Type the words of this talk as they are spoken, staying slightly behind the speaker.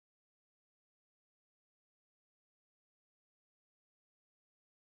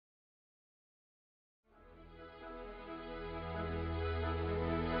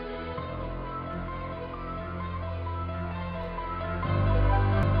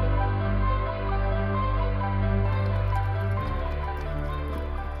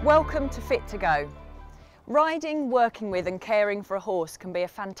Welcome to Fit to Go. Riding, working with and caring for a horse can be a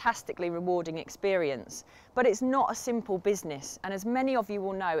fantastically rewarding experience, but it's not a simple business, and as many of you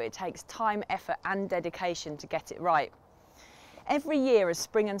will know, it takes time, effort and dedication to get it right. Every year as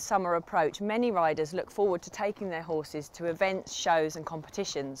spring and summer approach, many riders look forward to taking their horses to events, shows and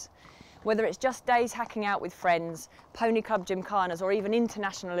competitions. Whether it's just days hacking out with friends, pony club gymkhanas or even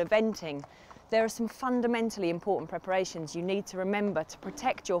international eventing, there are some fundamentally important preparations you need to remember to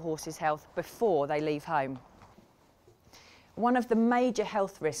protect your horse's health before they leave home. One of the major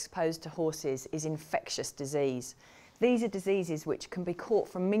health risks posed to horses is infectious disease. These are diseases which can be caught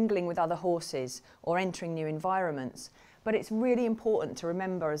from mingling with other horses or entering new environments. But it's really important to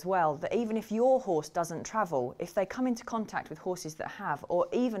remember as well that even if your horse doesn't travel, if they come into contact with horses that have, or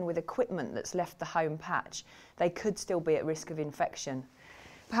even with equipment that's left the home patch, they could still be at risk of infection.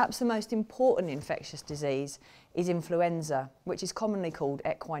 Perhaps the most important infectious disease is influenza, which is commonly called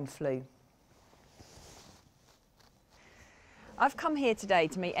equine flu. I've come here today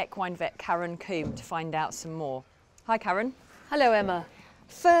to meet equine vet Karen Coumbe to find out some more. Hi Karen. Hello Emma.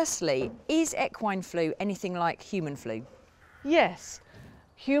 Firstly, is equine flu anything like human flu? Yes,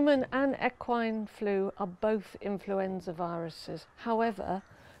 human and equine flu are both influenza viruses. However,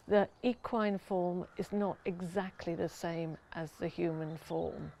 the equine form is not exactly the same as the human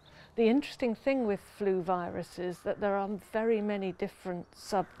form. The interesting thing with flu virus is that there are very many different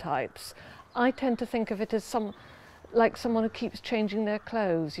subtypes. I tend to think of it as like someone who keeps changing their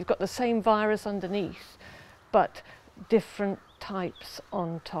clothes. You've got the same virus underneath, but different types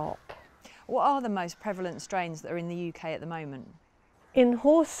on top. What are the most prevalent strains that are in the UK at the moment? In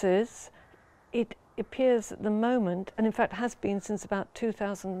horses, it appears at the moment, and in fact has been since about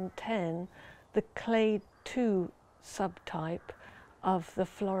 2010, the clade 2 subtype of the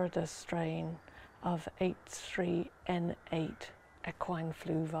Florida strain of H3N8 equine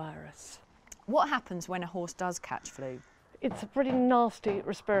flu virus. What happens when a horse does catch flu? It's a pretty nasty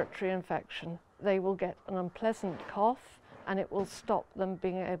respiratory infection. They will get an unpleasant cough and it will stop them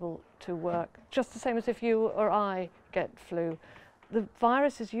being able to work, just the same as if you or I get flu. The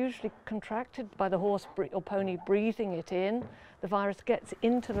virus is usually contracted by the horse or pony breathing it in. The virus gets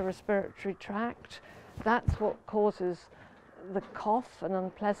into the respiratory tract. That's what causes the cough and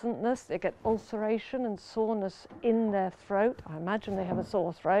unpleasantness. They get ulceration and soreness in their throat. I imagine they have a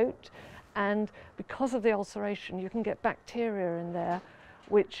sore throat. And because of the ulceration, you can get bacteria in there,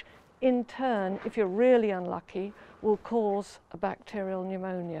 which in turn, if you're really unlucky, will cause a bacterial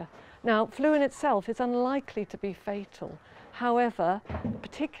pneumonia. Now, flu in itself is unlikely to be fatal. However,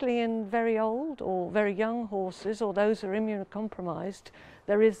 particularly in very old or very young horses or those who are immunocompromised,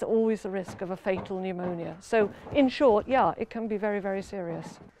 there is always the risk of a fatal pneumonia. So, in short, yeah, it can be very, very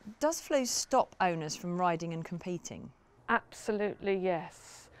serious. Does flu stop owners from riding and competing? Absolutely,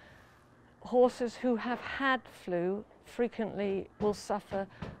 yes. Horses who have had flu frequently will suffer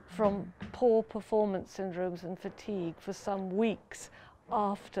from poor performance syndromes and fatigue for some weeks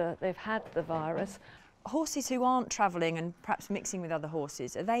after they've had the virus. Horses who aren't travelling and perhaps mixing with other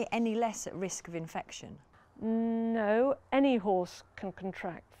horses, are they any less at risk of infection? No, any horse can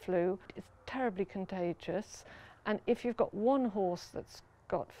contract flu. It's terribly contagious, and if you've got one horse that's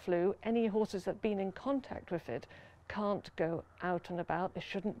got flu, any horses that have been in contact with it can't go out and about. They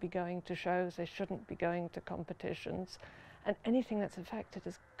shouldn't be going to shows, they shouldn't be going to competitions, and anything that's infected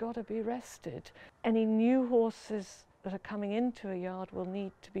has got to be rested. Any new horses that are coming into a yard will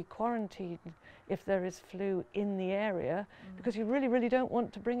need to be quarantined if there is flu in the area, because you really, really don't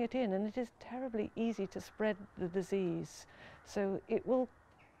want to bring it in, and it is terribly easy to spread the disease. So it will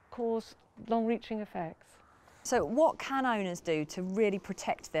cause long-reaching effects. So what can owners do to really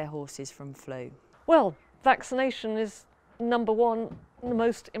protect their horses from flu? Well, vaccination is number one, the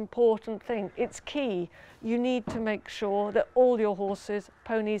most important thing. It's key. You need to make sure that all your horses,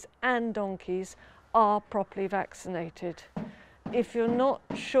 ponies and donkeys are properly vaccinated. If you're not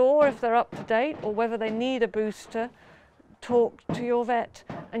sure if they're up to date or whether they need a booster, talk to your vet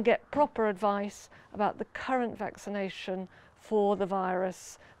and get proper advice about the current vaccination for the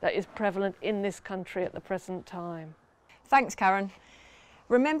virus that is prevalent in this country at the present time. Thanks, Karen.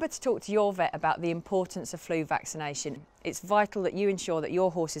 Remember to talk to your vet about the importance of flu vaccination. It's vital that you ensure that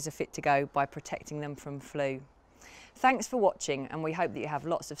your horses are fit to go by protecting them from flu. Thanks for watching, and we hope that you have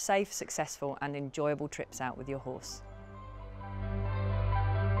lots of safe, successful and enjoyable trips out with your horse.